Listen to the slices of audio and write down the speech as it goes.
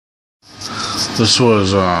This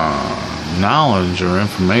was knowledge or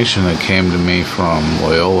information that came to me from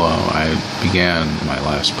Loyola. I began my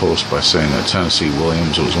last post by saying that Tennessee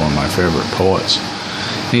Williams was one of my favorite poets.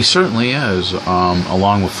 And he certainly is,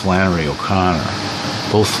 along with Flannery O'Connor.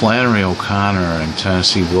 Both Flannery O'Connor and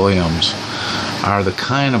Tennessee Williams are the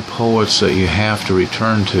kind of poets that you have to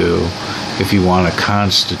return to if you want to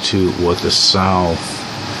constitute what the South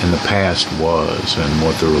in the past was and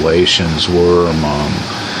what the relations were among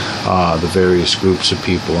the various groups of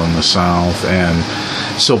people in the South. And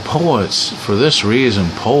so poets, for this reason,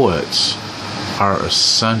 poets are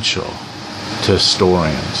essential to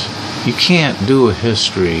historians. You can't do a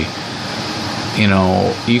history,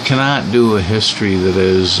 you cannot do a history that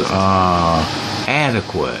is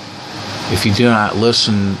adequate if you do not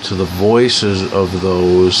listen to the voices of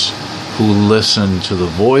those who listen to the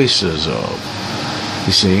voices of.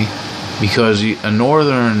 You see? Because a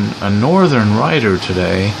northern writer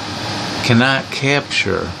today cannot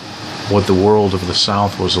capture what the world of the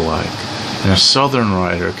South was like, and a southern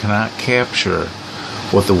writer cannot capture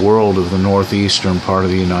what the world of the northeastern part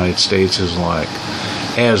of the United States is like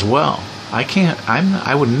as well.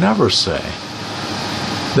 I would never say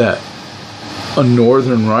that a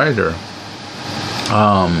northern writer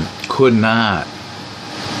could not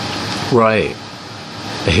write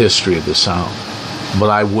a history of the South. But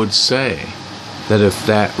I would say that if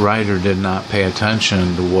that writer did not pay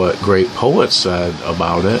attention to what great poets said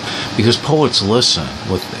about it, because poets listen,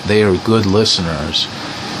 they are good listeners,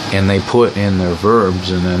 and they put in their verbs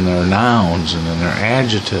and in their nouns and in their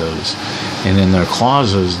adjectives and in their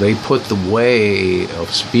clauses, they put the way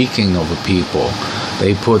of speaking of a people,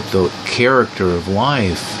 they put the character of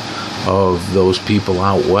life of those people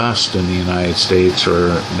out west in the United States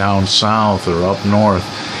or down south or up north.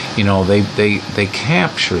 They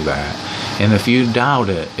capture that. And if you doubt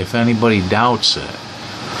it, if anybody doubts it,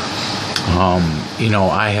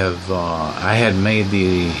 I had made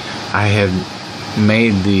the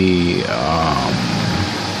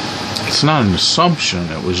it's not an assumption,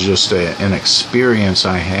 it was just an experience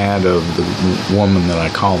I had of the woman that I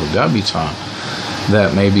call the debutante,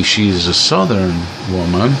 that maybe she's a southern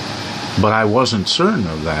woman, but I wasn't certain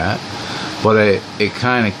of that. But it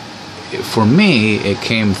kind of, for me, it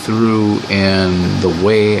came through in the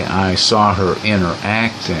way I saw her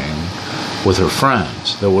interacting with her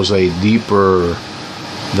friends. There was a deeper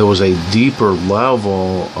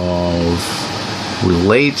level of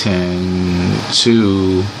relating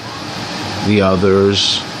to the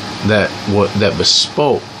others that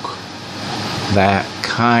bespoke that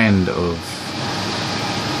kind of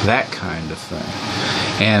thing,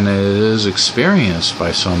 and it is experienced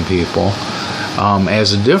by some people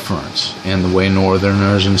as a difference in the way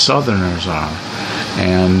Northerners and Southerners are.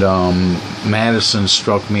 And Madison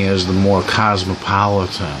struck me as the more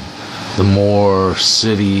cosmopolitan, the more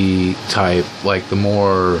city type, like the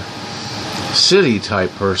more city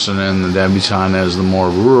type person, and the debutante as the more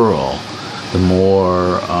rural, the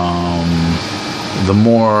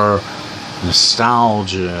more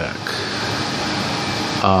nostalgic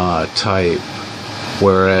type,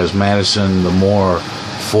 whereas Madison the more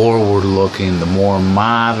forward-looking, the more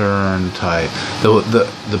modern type,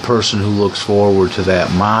 the person who looks forward to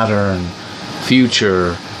that modern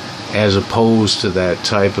future, as opposed to that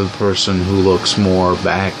type of person who looks more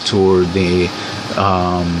back toward a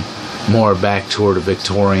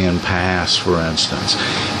Victorian past, for instance.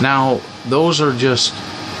 Now, those are just,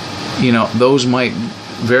 those might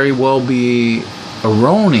very well be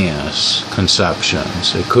erroneous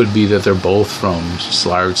conceptions. It could be that they're both from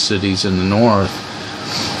large cities in the north.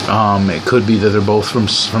 It could be that they're both from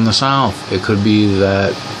the South. It could be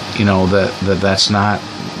that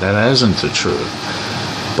that isn't the truth.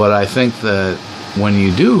 But I think that when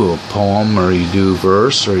you do a poem or you do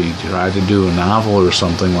verse or you try to do a novel or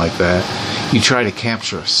something like that, you try to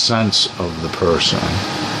capture a sense of the person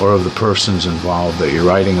or of the persons involved that you're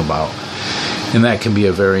writing about. And that can be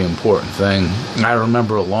a very important thing. I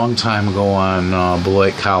remember a long time ago on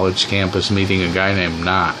Beloit College campus meeting a guy named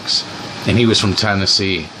Knox. And he was from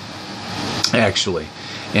Tennessee, actually.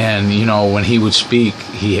 And, when he would speak,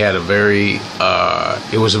 he had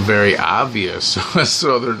it was a very obvious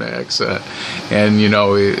Southern accent. And,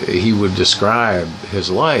 he would describe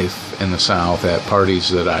his life in the South at parties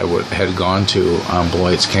that I had gone to on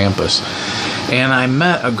Beloit's campus. And I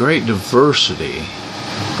met a great diversity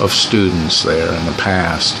of students there in the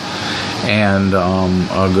past. And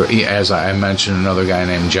as I mentioned, another guy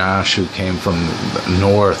named Josh who came from the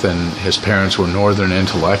north, and his parents were northern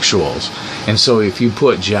intellectuals. And so if you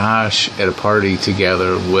put Josh at a party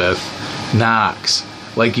together with Knox,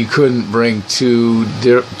 like, you couldn't bring two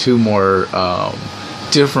more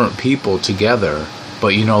different people together, but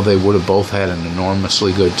you know, they would have both had an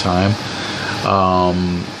enormously good time.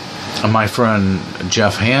 My friend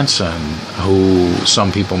Jeff Hansen, who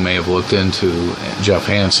some people may have looked into, Jeff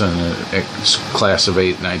Hansen, class of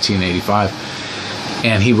 1985,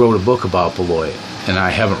 and he wrote a book about beloit. And I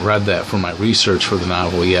haven't read that for my research for the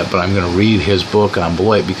novel yet, but I'm going to read his book on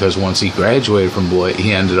beloit, because once he graduated from beloit,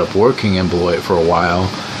 he ended up working in beloit for a while,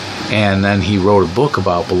 and then he wrote a book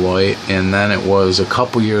about beloit, and then it was a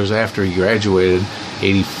couple years after he graduated,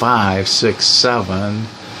 85, 6, 7,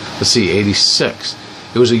 86.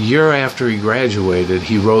 It was a year after he graduated.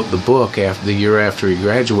 He wrote the book after the year after he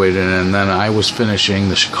graduated, and then I was finishing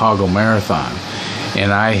the Chicago Marathon.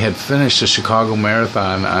 And I had finished the Chicago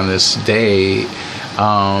Marathon on this day,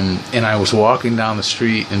 and I was walking down the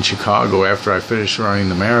street in Chicago after I finished running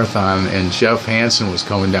the marathon, and Jeff Hansen was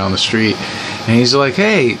coming down the street, and he's like,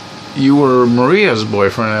 "Hey, you were Maria's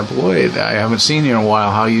boyfriend at Beloit. I haven't seen you in a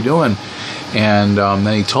while. How you doing?" And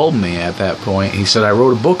then he told me at that point, he said, "I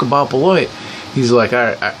wrote a book about Beloit." He's like,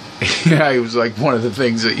 it was like one of the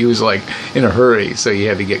things that he was like in a hurry, so he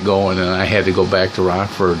had to get going, and I had to go back to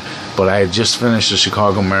Rockford. But I had just finished the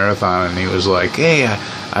Chicago Marathon, and he was like, "Hey,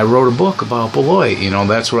 I wrote a book about Beloit. You know,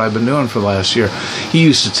 that's what I've been doing for the last year." He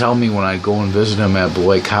used to tell me when I'd go and visit him at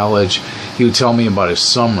Beloit College, he would tell me about his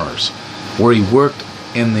summers, where he worked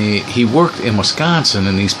in Wisconsin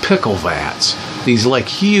in these pickle vats. These like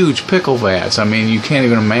huge pickle vats. I mean, you can't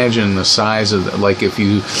even imagine the size of, like, if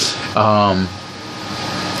you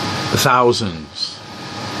thousands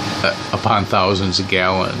upon thousands of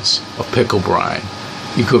gallons of pickle brine.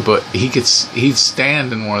 He'd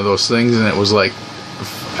stand in one of those things, and it was like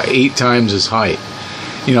 8 times his height.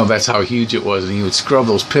 You know, that's how huge it was, and he would scrub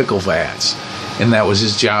those pickle vats, and that was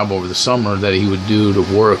his job over the summer that he would do to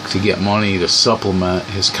work to get money to supplement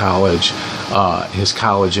his college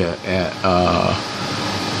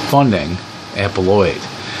funding at Beloit.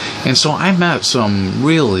 And so I met some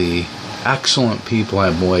really excellent people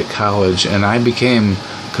at Beloit College, and I became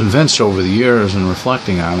convinced over the years and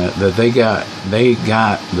reflecting on it that they got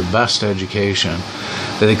the best education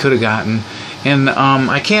that they could have gotten. And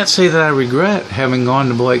I can't say that I regret having gone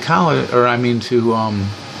to Beloit College, to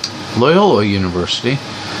Loyola University,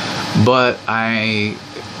 but I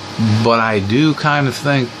do kind of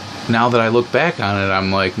think, now that I look back on it,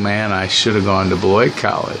 I'm like, man, I should have gone to Beloit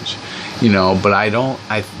College, you know. But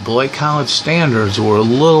Beloit College standards were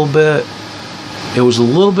it was a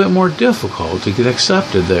little bit more difficult to get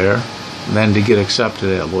accepted there than to get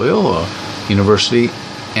accepted at Loyola University,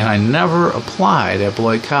 and I never applied at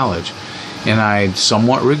Beloit College. And I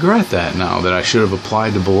somewhat regret that now, that I should have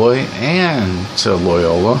applied to Beloit and to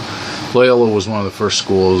Loyola. Loyola was one of the first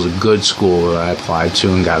schools, a good school, that I applied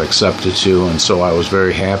to and got accepted to, and so I was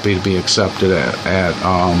very happy to be accepted at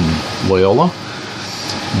Loyola.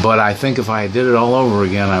 But I think if I did it all over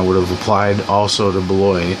again, I would have applied also to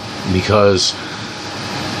Beloit, because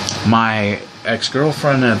my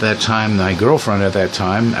ex-girlfriend at that time,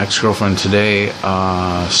 ex-girlfriend today,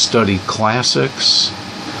 studied classics.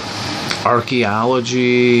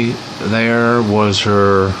 Archaeology there was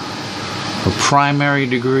her primary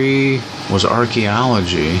degree was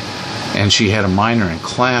archaeology, and she had a minor in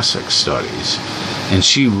classic studies, and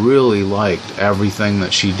she really liked everything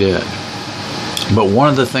that she did. But one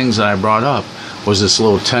of the things that I brought up was this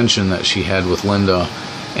little tension that she had with Linda,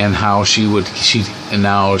 and how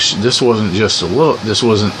this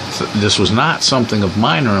was not something of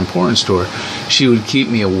minor importance to her. She would keep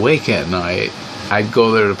me awake at night. I'd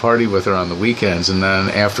go there to party with her on the weekends, and then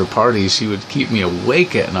after parties, she would keep me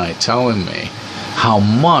awake at night telling me how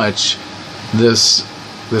much this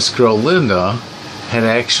girl Linda had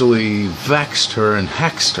actually vexed her and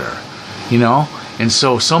hexed her, you know. And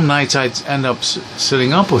so some nights I'd end up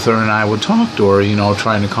sitting up with her, and I would talk to her, you know,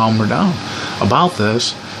 trying to calm her down about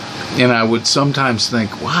this. And I would sometimes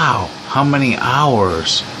think, wow, how many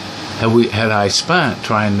hours had I spent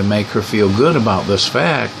trying to make her feel good about this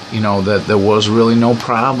fact, you know, that there was really no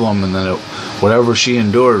problem, and that whatever she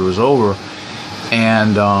endured was over.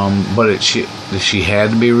 And she had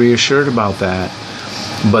to be reassured about that.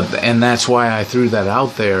 And that's why I threw that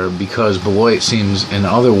out there, because Beloit seems in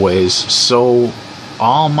other ways so,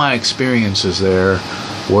 all my experiences there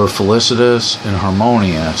were felicitous and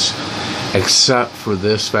harmonious, except for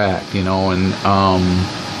this fact, you know.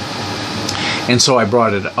 And so I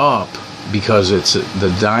brought it up because it's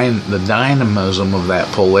the dynamism of that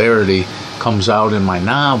polarity comes out in my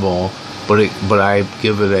novel, but I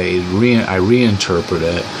give it I reinterpret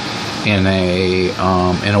it in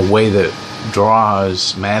a way that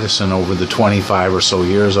draws Madison over the 25 or so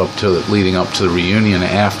years leading up to the reunion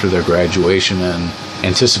after their graduation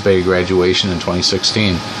anticipated graduation in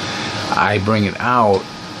 2016, I bring it out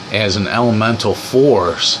as an elemental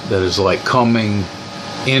force that is like coming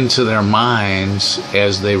into their minds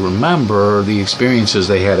as they remember the experiences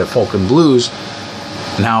they had at Folk and Blues.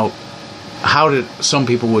 Now, how did some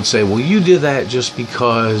people would say, well, you did that just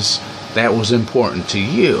because that was important to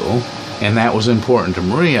you and that was important to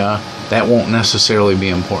Maria. That won't necessarily be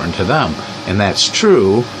important to them. And that's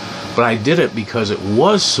true, but I did it because it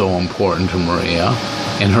was so important to Maria,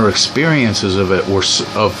 and her experiences of it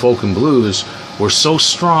of Folk and Blues were so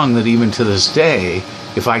strong that even to this day,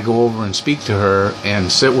 if I go over and speak to her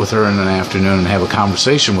and sit with her in an afternoon and have a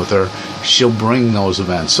conversation with her, she'll bring those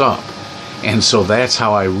events up. And so that's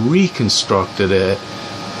how I reconstructed it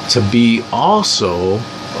to be also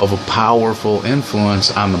of a powerful influence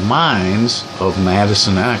on the minds of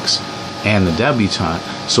Madison X and the debutante,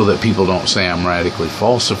 so that people don't say I'm radically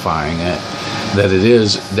falsifying it, that it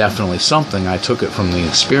is definitely something. I took it from the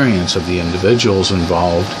experience of the individuals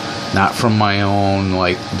involved, not from my own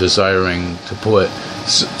like desiring to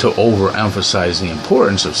overemphasize the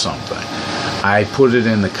importance of something. I put it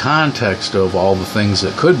in the context of all the things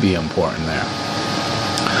that could be important there.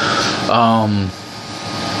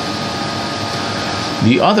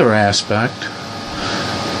 The other aspect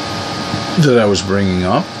that I was bringing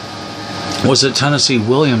up was that Tennessee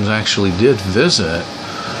Williams actually did visit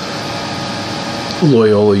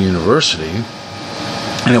Loyola University,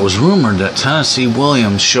 and it was rumored that Tennessee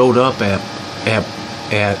Williams showed up at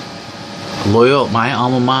Loyola, my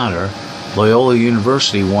alma mater, Loyola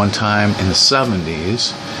University, one time in the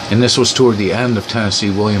 70s, and this was toward the end of Tennessee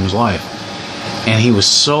Williams' life, and he was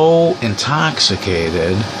so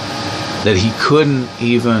intoxicated that he couldn't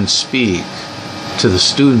even speak to the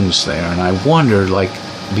students there. And I wondered, like,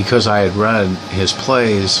 because I had read his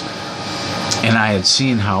plays and I had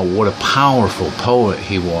seen what a powerful poet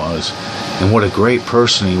he was and what a great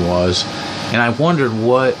person he was, and I wondered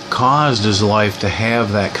what caused his life to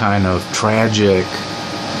have that kind of tragicness,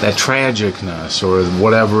 or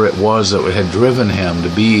whatever it was that had driven him to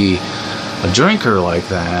be a drinker like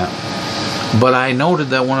that. But I noted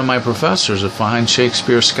that one of my professors, a fine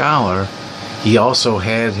Shakespeare scholar, he also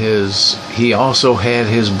had his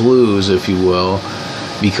blues, if you will,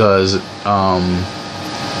 because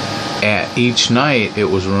at each night it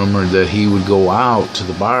was rumored that he would go out to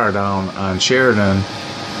the bar down on Sheridan,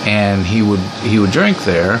 and he would drink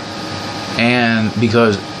there, and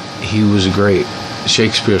because he was a great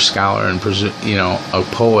Shakespeare scholar and a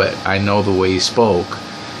poet, I know the way he spoke.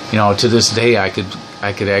 To this day I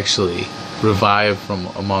could actually revive from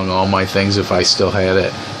among all my things, if I still had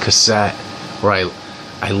it, cassette where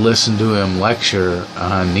I listened to him lecture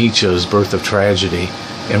on Nietzsche's Birth of Tragedy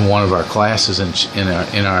in one of our classes in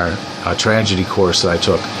our tragedy course that I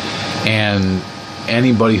took, and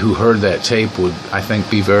anybody who heard that tape would, I think,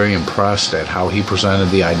 be very impressed at how he presented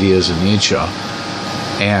the ideas of Nietzsche.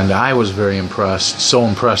 And I was very impressed, so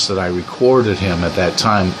impressed that I recorded him at that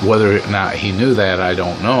time. Whether or not he knew that, I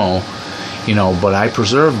don't know, but I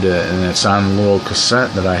preserved it, and it's on a little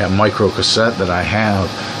cassette that I have, micro cassette that I have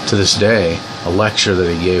to this day, a lecture that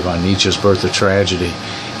he gave on Nietzsche's Birth of Tragedy.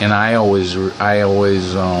 And I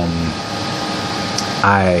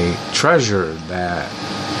treasured that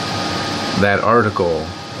article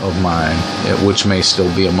of mine, which may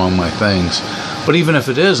still be among my things. But even if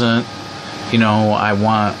it isn't, I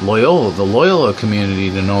want the Loyola community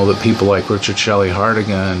to know that people like Richard Shelley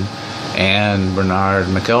Hartigan and Bernard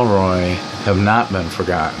McElroy have not been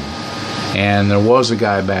forgotten. And there was a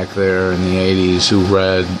guy back there in the 80s who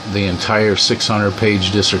read the entire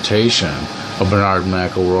 600-page dissertation of Bernard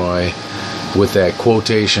McElroy with that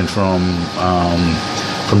quotation from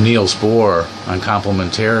Niels Bohr on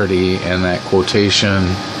complementarity, and that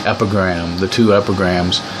quotation epigram, the two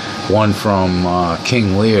epigrams, one from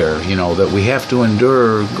King Lear, that we have to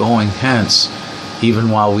endure going hence even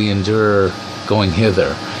while we endure going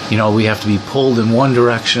hither. We have to be pulled in one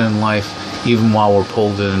direction in life even while we're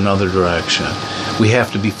pulled in another direction. We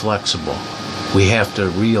have to be flexible. We have to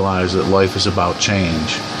realize that life is about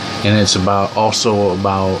change, and it's also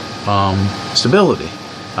about stability,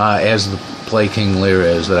 as the play King Lear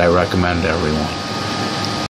is, that I recommend to everyone.